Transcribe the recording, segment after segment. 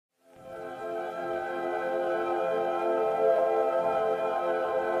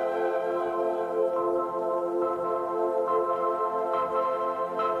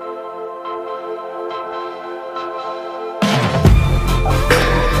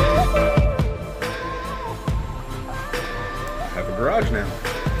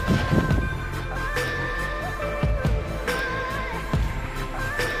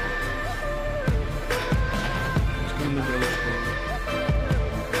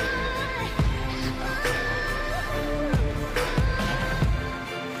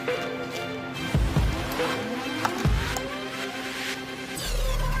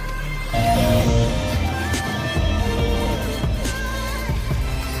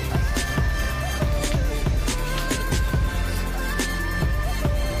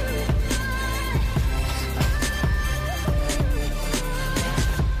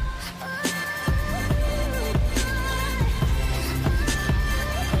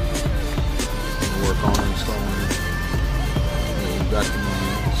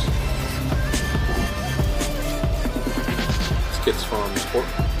from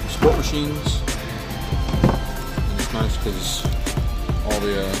Sport Machines. And it's nice because all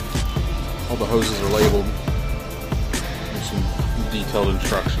the hoses are labeled. There's some detailed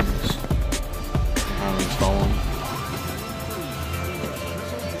instructions on how to install them.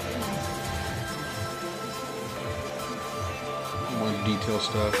 More detail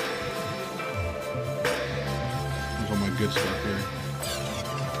stuff. There's all my good stuff here.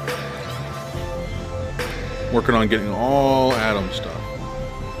 Working on getting all Atom stuff.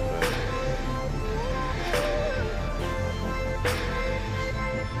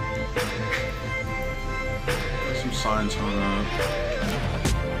 Got some signs hung up.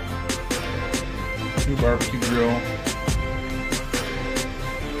 New barbecue grill.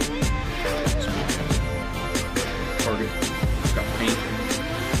 Target. It's got paint.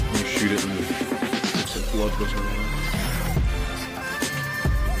 You shoot it and some blood goes around.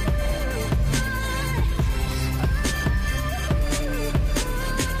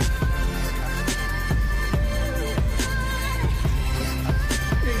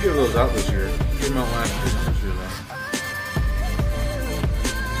 Give those out this year. Give them out last year, not this year though.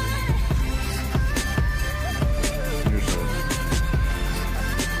 Here's a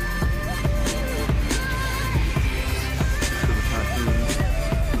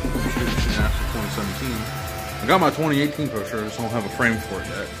 2017. I got my 2018 Pro shirt, I just don't have a frame for it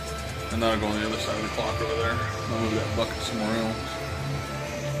yet. And that'll go on the other side of the clock over there. I'll move that bucket somewhere else.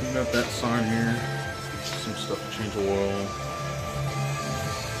 We got that sign here. Some stuff to change the oil.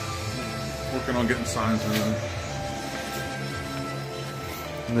 Working on getting signs in there.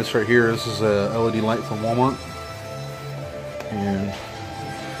 And this right here, this is a LED light from Walmart. And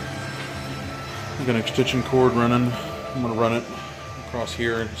I've got an extension cord running. I'm going to run it across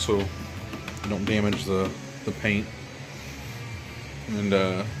here so I don't damage the paint. And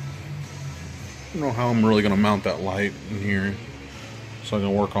I don't know how I'm really going to mount that light in here. So I'm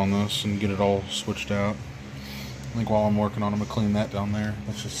going to work on this and get it all switched out. I think while I'm working on it, I'm going to clean that down there.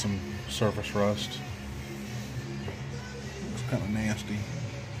 That's just some surface rust. Looks kind of nasty.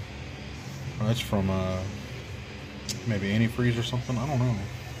 Oh, that's from maybe antifreeze or something. I don't know.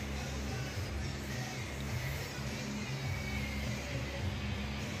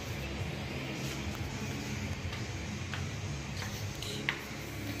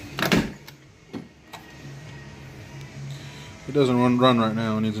 It doesn't run right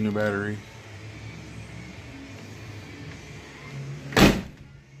now. It needs a new battery.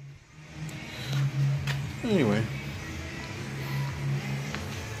 Anyway,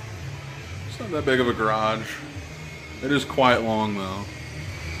 it's not that big of a garage. It is quite long though.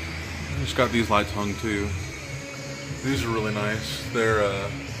 I just got these lights hung too. These are really nice. They're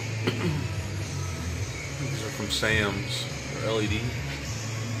these are from Sam's. They're LED,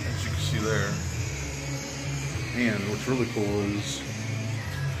 as you can see there. And what's really cool is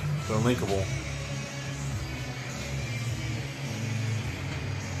they're linkable.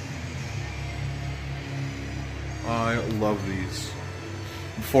 I love these.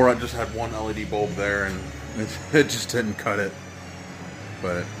 Before I just had one LED bulb there and it just didn't cut it.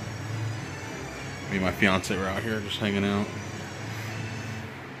 But me and my fiance were out here just hanging out.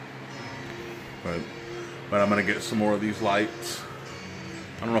 But I'm gonna get some more of these lights.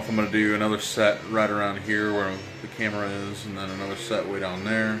 I don't know if I'm gonna do another set right around here where the camera is, and then another set way down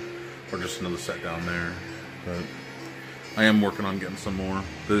there, or just another set down there. But I am working on getting some more.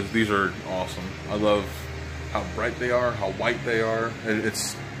 These are awesome. I love how bright they are, how white they are.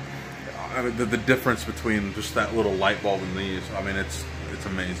 It's I mean, the difference between just that little light bulb and these. I mean, it's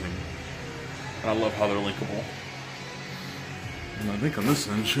amazing. And I love how they're linkable. And I think on this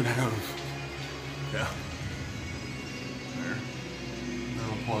end should have, yeah, there.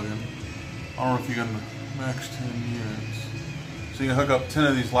 That'll plug in. I don't know if you can max 10 units. So you can hook up 10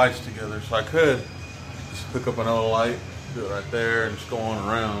 of these lights together. So I could just hook up another light, do it right there, and just go on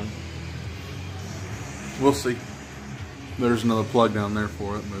around. We'll see. There's another plug down there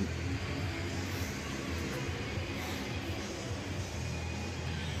for it, but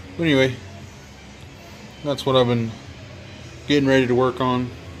anyway, that's what I've been getting ready to work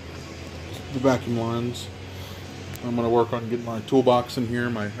on. The vacuum lines. I'm gonna work on getting my toolbox in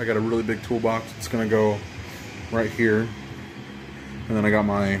here. I got a really big toolbox. It's gonna go right here, and then I got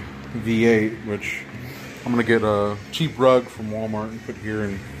my V8, which I'm gonna get a cheap rug from Walmart and put here,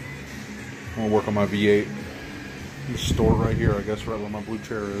 and I'm gonna work on my V8. Just store it right here, I guess, right where my blue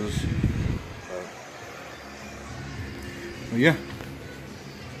chair is. But yeah.